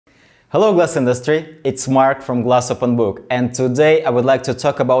Hello glass industry, it's Mark from Glass Open Book, and today I would like to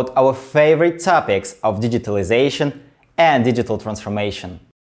talk about our favorite topics of digitalization and digital transformation.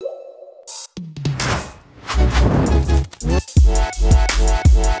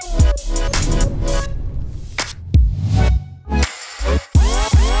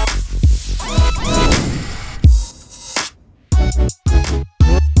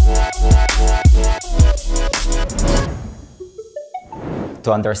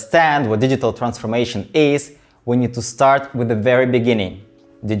 To understand what digital transformation is, we need to start with the very beginning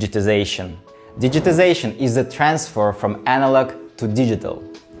 – digitization. Digitization is the transfer from analog to digital.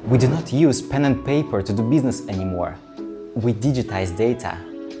 We do not use pen and paper to do business anymore. We digitize data.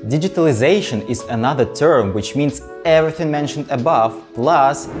 Digitalization is another term which means everything mentioned above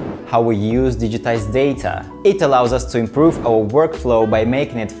plus how we use digitized data. It allows us to improve our workflow by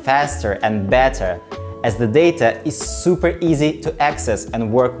making it faster and better, as the data is super easy to access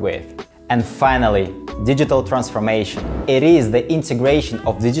and work with. And finally, digital transformation. It is the integration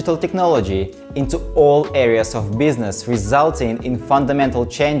of digital technology into all areas of business, resulting in fundamental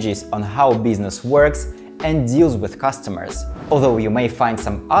changes on how business works and deals with customers. Although you may find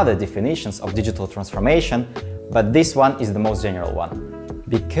some other definitions of digital transformation, but this one is the most general one.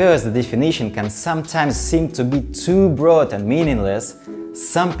 Because the definition can sometimes seem to be too broad and meaningless,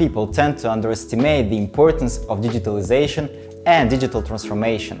 some people tend to underestimate the importance of digitalization and digital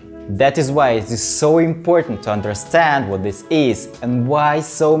transformation. That is why it is so important to understand what this is and why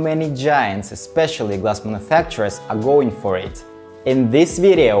so many giants, especially glass manufacturers, are going for it. In this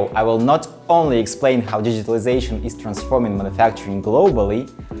video, I will not only explain how digitalization is transforming manufacturing globally,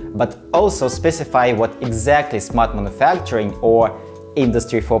 but also specify what exactly smart manufacturing or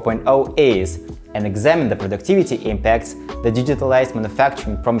Industry 4.0 is, and examine the productivity impacts the digitalized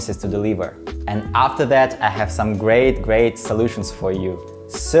manufacturing promises to deliver. And after that, I have some great solutions for you.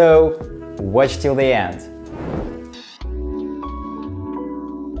 So, watch till the end.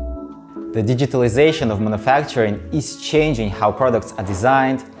 The digitalization of manufacturing is changing how products are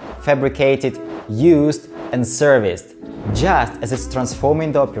designed, fabricated, used and serviced, just as it's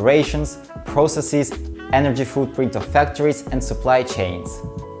transforming the operations, processes, energy footprint of factories and supply chains.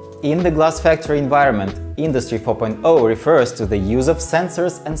 In the glass factory environment, Industry 4.0 refers to the use of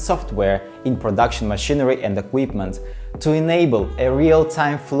sensors and software in production machinery and equipment to enable a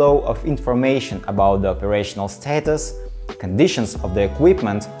real-time flow of information about the operational status, conditions of the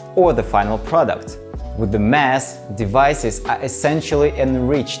equipment or the final product. With the mass, devices are essentially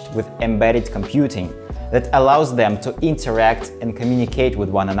enriched with embedded computing that allows them to interact and communicate with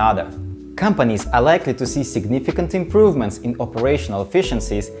one another. Companies are likely to see significant improvements in operational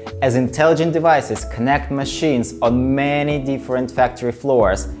efficiencies as intelligent devices connect machines on many different factory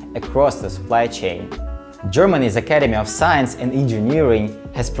floors across the supply chain. Germany's Academy of Science and Engineering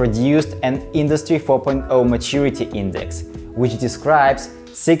has produced an Industry 4.0 Maturity Index, which describes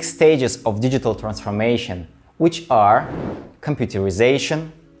 6 stages of digital transformation, which are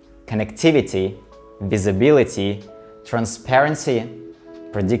computerization, connectivity, visibility, transparency,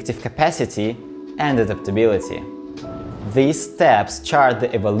 predictive capacity, and adaptability. These steps chart the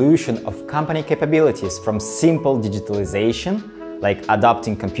evolution of company capabilities from simple digitalization, like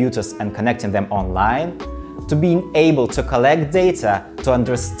adopting computers and connecting them online, to being able to collect data to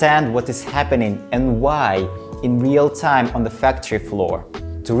understand what is happening and why in real time on the factory floor,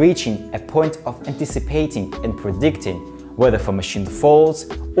 to reaching a point of anticipating and predicting whether for machine faults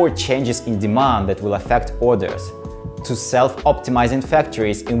or changes in demand that will affect orders, to self-optimizing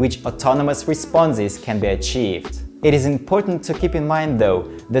factories in which autonomous responses can be achieved. It is important to keep in mind, though,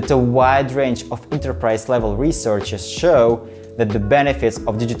 that a wide range of enterprise-level researchers show that the benefits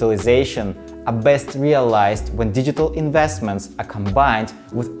of digitalization are best realized when digital investments are combined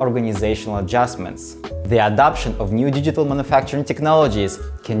with organizational adjustments. The adoption of new digital manufacturing technologies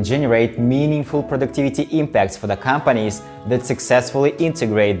can generate meaningful productivity impacts for the companies that successfully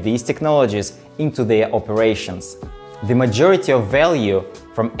integrate these technologies into their operations. The majority of value,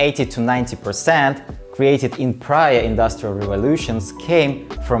 from 80 to 90%, created in prior industrial revolutions came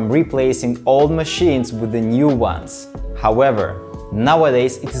from replacing old machines with the new ones. However,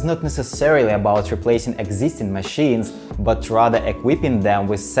 nowadays it is not necessarily about replacing existing machines, but rather equipping them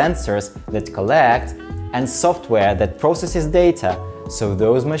with sensors that collect and software that processes data, so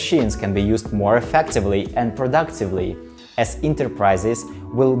those machines can be used more effectively and productively, as enterprises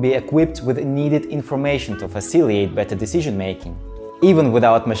will be equipped with needed information to facilitate better decision-making. Even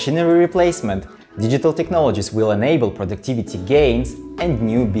without machinery replacement, digital technologies will enable productivity gains and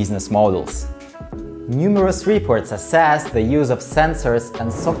new business models. Numerous reports assess the use of sensors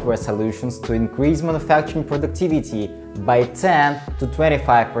and software solutions to increase manufacturing productivity by 10 to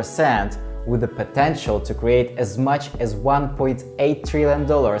 25%, with the potential to create as much as $1.8 trillion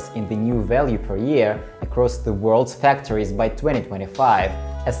in the new value per year across the world's factories by 2025.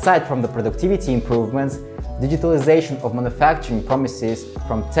 Aside from the productivity improvements, digitalization of manufacturing promises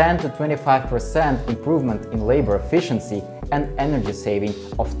from 10 to 25% improvement in labor efficiency and energy saving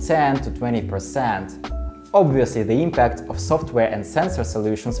of 10 to 20%. Obviously, the impact of software and sensor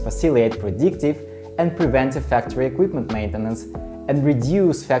solutions facilitate predictive and preventive factory equipment maintenance and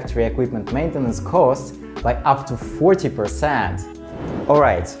reduce factory equipment maintenance costs by up to 40%.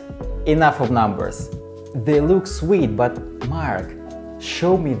 Alright, enough of numbers. They look sweet, but Mark,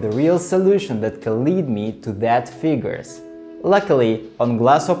 show me the real solution that can lead me to that figures. Luckily, on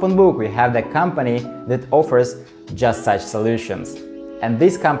Glass Open Book we have the company that offers just such solutions. And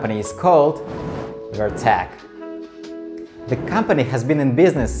this company is called Vertech. The company has been in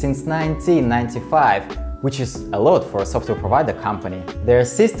business since 1995, which is a lot for a software provider company. Their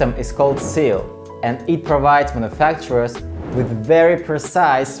system is called SIL, and it provides manufacturers with very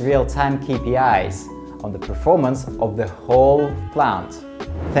precise real-time KPIs on the performance of the whole plant.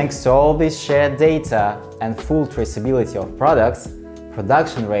 Thanks to all this shared data and full traceability of products,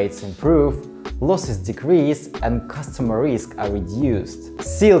 production rates improve, losses decrease, and customer risk are reduced.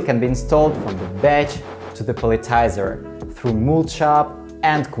 SIL can be installed from the batch to the palletizer through mold shop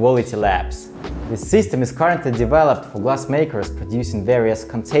and quality labs. The system is currently developed for glass makers producing various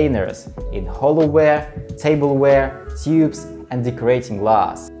containers in hollowware, tableware, tubes, and decorating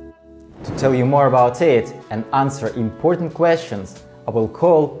glass. To tell you more about it and answer important questions, I will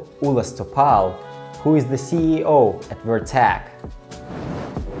call Ulas TOPAL, who is the CEO at Vertech.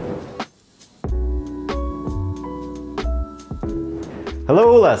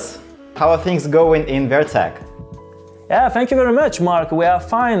 Hello Ulas, how are things going in Vertech? Yeah, thank you very much, Mark. We are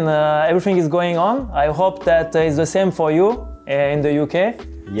fine. Everything is going on. I hope that it's the same for you in the UK.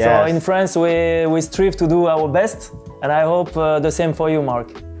 Yes. So in France, we strive to do our best, and I hope the same for you,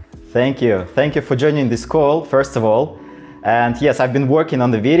 Mark. Thank you. Thank you for joining this call, first of all. And yes, I've been working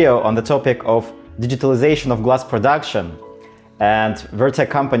on the video on the topic of digitalization of glass production. And Vertech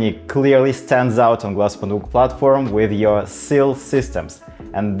company clearly stands out on Glass Open Book platform with your SIL systems.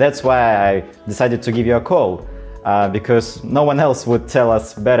 And that's why I decided to give you a call. Because no one else would tell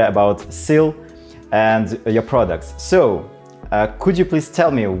us better about SIL and your products. So, could you please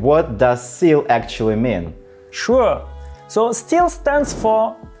tell me what does SIL actually mean? Sure. So SIL stands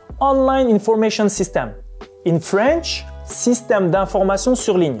for Online Information System. In French, Système d'Information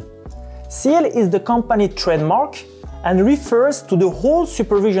sur Ligne. SIL is the company trademark and refers to the whole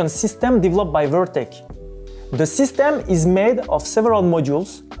supervision system developed by Vertech. The system is made of several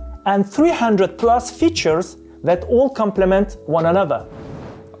modules and 300 plus features that all complement one another.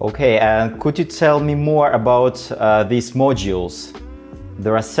 Okay, and could you tell me more about these modules?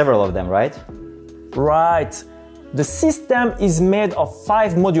 There are several of them, right? Right. The system is made of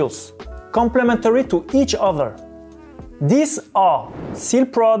 5 modules, complementary to each other. These are SIL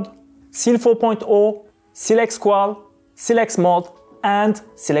Prod, SIL 4.0, SIL Xqual, SIL Xmold, and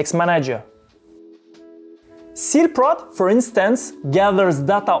SIL Xmanager. SIL Prod, for instance, gathers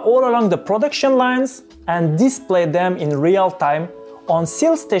data all along the production lines and display them in real time on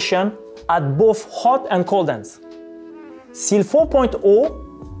SIL station at both hot and cold ends. SIL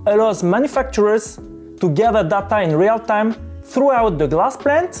 4.0 allows manufacturers to gather data in real time throughout the glass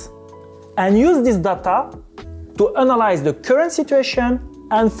plant and use this data to analyze the current situation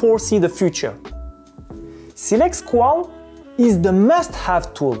and foresee the future. SIL Xqual is the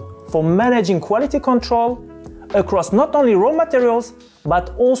must-have tool for managing quality control across not only raw materials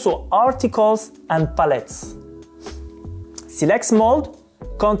but also articles and pallets. SIL Xmold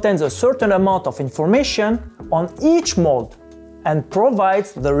contains a certain amount of information on each mold and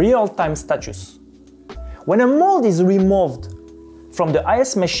provides the real-time status. When a mold is removed from the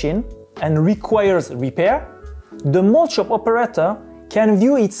IS machine and requires repair, the mold shop operator can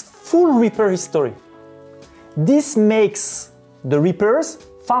view its full repair history. This makes the repairs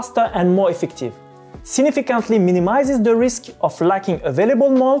faster and more effective, significantly minimizes the risk of lacking available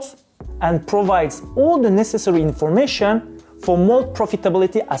molds, and provides all the necessary information for mold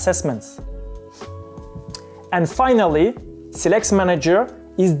profitability assessments. And finally, SIL Xmanager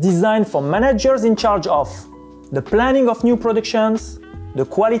is designed for managers in charge of the planning of new productions, the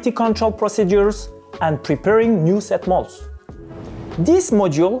quality control procedures, and preparing new set molds. This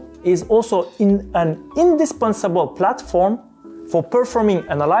module is also an indispensable platform for performing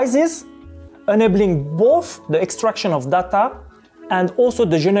analysis, enabling both the extraction of data and also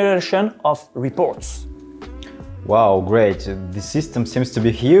the generation of reports. Wow, great. The system seems to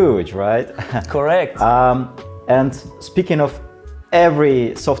be huge, right? Correct. And speaking of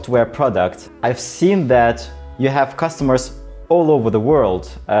every software product, I've seen that you have customers all over the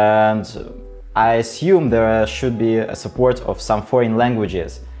world, and I assume there should be a support of some foreign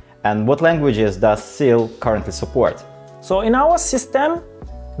languages. And what languages does SIL currently support? So in our system,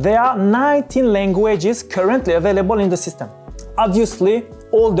 there are 19 languages currently available in the system. Obviously,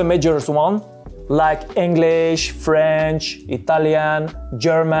 all the major ones like English, French, Italian,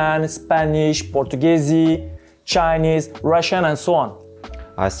 German, Spanish, Portuguese, Chinese, Russian, and so on.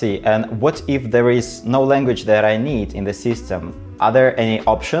 I see. And what if there is no language that I need in the system? Are there any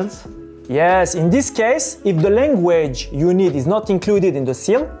options? Yes, in this case, if the language you need is not included in the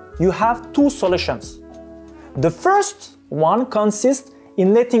SIL, you have two solutions. The first one consists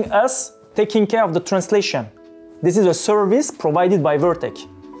in letting us taking care of the translation. This is a service provided by Vertech.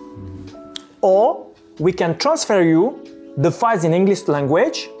 Or we can transfer you the files in English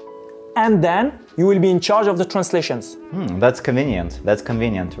language, and then you will be in charge of the translations. That's convenient. That's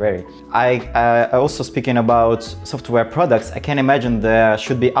convenient, very. I also speaking about software products, I can imagine there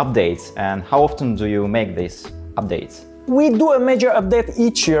should be updates. And how often do you make these updates? We do a major update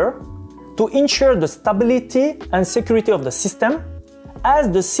each year to ensure the stability and security of the system,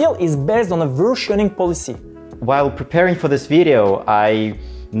 as the SIL is based on a versioning policy. While preparing for this video, I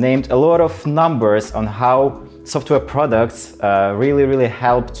named a lot of numbers on how software products really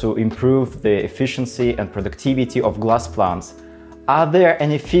help to improve the efficiency and productivity of glass plants. Are there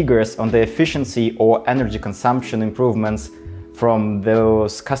any figures on the efficiency or energy consumption improvements from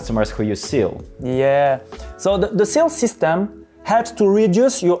those customers who use SIL? Yeah, so the SIL system helps to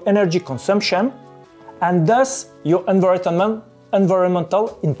reduce your energy consumption and thus your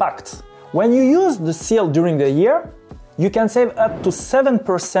environmental impact. When you use the SIL during the year, you can save up to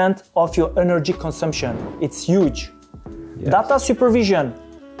 7% of your energy consumption. It's huge. Yes. Data supervision,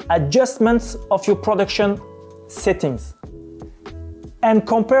 adjustments of your production settings, and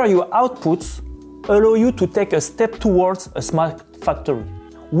compare your outputs allow you to take a step towards a smart factory.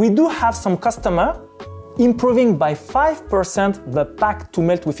 We do have some customers improving by 5% the pack to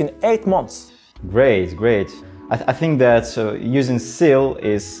melt within 8 months. Great, great. I think that using SIL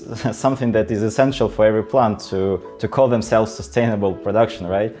is something that is essential for every plant to call themselves sustainable production,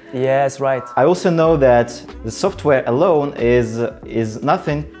 right? Yes, right. I also know that the software alone is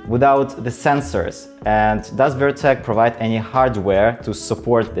nothing without the sensors. And does Vertech provide any hardware to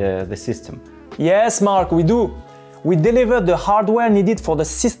support the system? Yes, Mark, we do. We deliver the hardware needed for the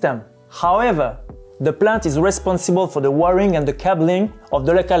system. However, the plant is responsible for the wiring and the cabling of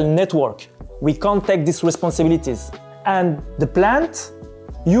the local network. We can't take these responsibilities. And the plant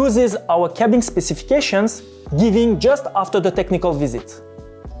uses our cabling specifications given just after the technical visit.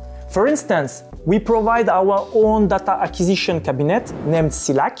 For instance, we provide our own data acquisition cabinet named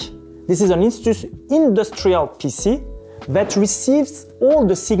SILAC. This is an industrial PC that receives all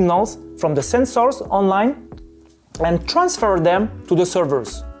the signals from the sensors online and transfer them to the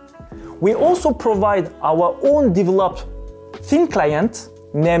servers. We also provide our own developed thin client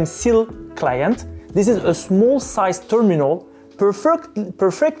named SIL Client. This is a small-sized terminal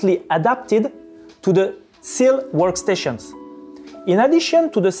perfectly adapted to the SIL workstations. In addition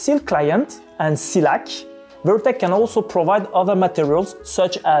to the SIL Client and SILAC, Vertech can also provide other materials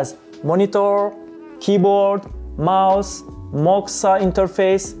such as monitor, keyboard, mouse, MOXA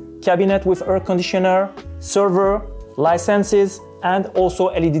interface, cabinet with air conditioner, server, licenses, and also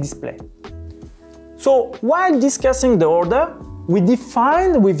LED display. So while discussing the order, we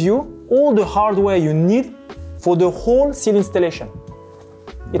defined with you all the hardware you need for the whole SIL installation.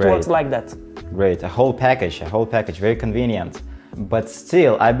 It works like that. Great, a whole package, very convenient. But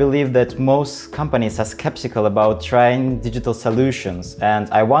still, I believe that most companies are skeptical about trying digital solutions. And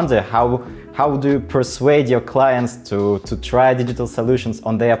I wonder how do you persuade your clients to try digital solutions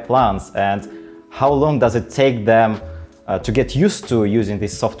on their plants, and how long does it take them to get used to using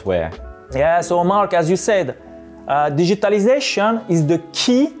this software? Yeah, so Mark, as you said, digitalization is the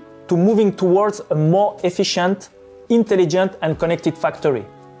key to moving towards a more efficient, intelligent and connected factory.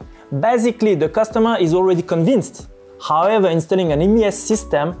 Basically, the customer is already convinced. However, installing an MES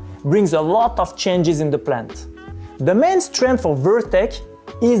system brings a lot of changes in the plant. The main strength of Vertech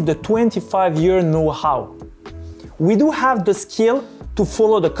is the 25-year know-how. We do have the skill to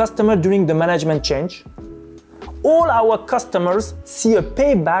follow the customer during the management change. All our customers see a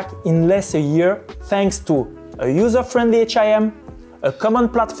payback in less a year thanks to a user-friendly HIM, a common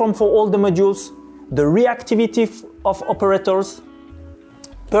platform for all the modules, the reactivity of operators,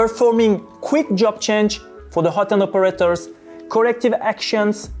 performing quick job change for the hot-end operators, corrective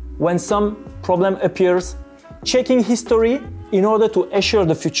actions when some problem appears, checking history in order to assure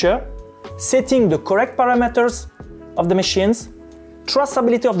the future, setting the correct parameters of the machines,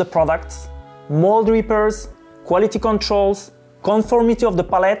 traceability of the products, mold repairs, quality controls, conformity of the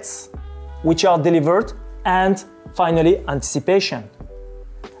pallets which are delivered, and finally anticipation.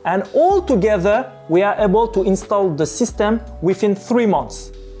 And all together we are able to install the system within 3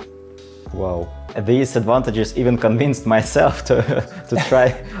 months. Wow, these advantages even convinced myself to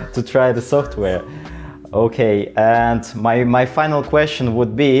try the software. Okay, and my final question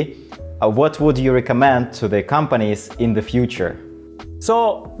would be, what would you recommend to the companies in the future?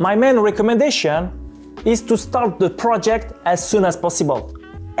 So my main recommendation is to start the project as soon as possible.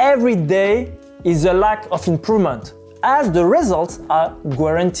 Every day is a lack of improvement, as the results are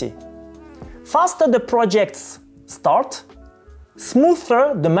guaranteed. Faster the projects start,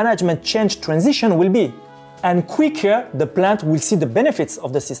 smoother the management change transition will be, and quicker the plant will see the benefits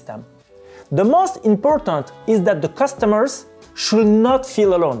of the system. The most important is that the customers should not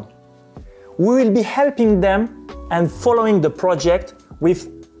feel alone. We will be helping them and following the project with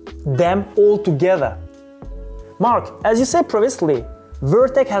them all together. Mark, as you said previously,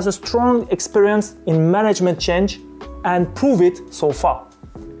 Vertech has a strong experience in management change and prove it so far.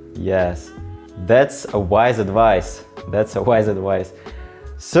 Yes, that's a wise advice. That's a wise advice.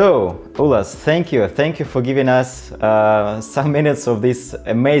 So, Ulas, thank you. Thank you for giving us some minutes of this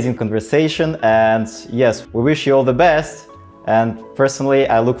amazing conversation. And yes, we wish you all the best. And personally,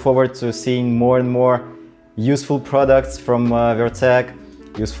 I look forward to seeing more and more useful products from Vertech,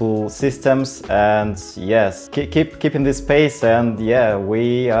 useful systems. And yes, keep in this pace. And yeah,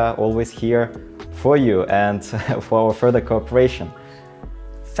 we are always here for you and for our further cooperation.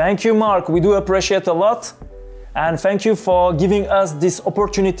 Thank you, Mark. We do appreciate a lot. And thank you for giving us this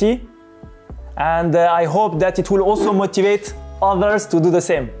opportunity. And I hope that it will also motivate others to do the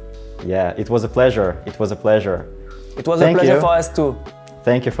same. Yeah, it was a pleasure. It was a pleasure. It was a pleasure for us too.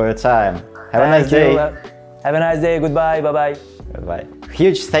 Thank you for your time. Have a nice day. Have a nice day. Goodbye. Bye-bye. Bye-bye.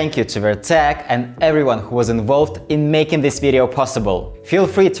 Huge thank you to Vertech and everyone who was involved in making this video possible. Feel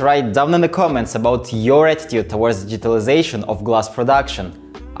free to write down in the comments about your attitude towards digitalization of glass production.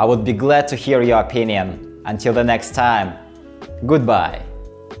 I would be glad to hear your opinion. Until the next time, goodbye.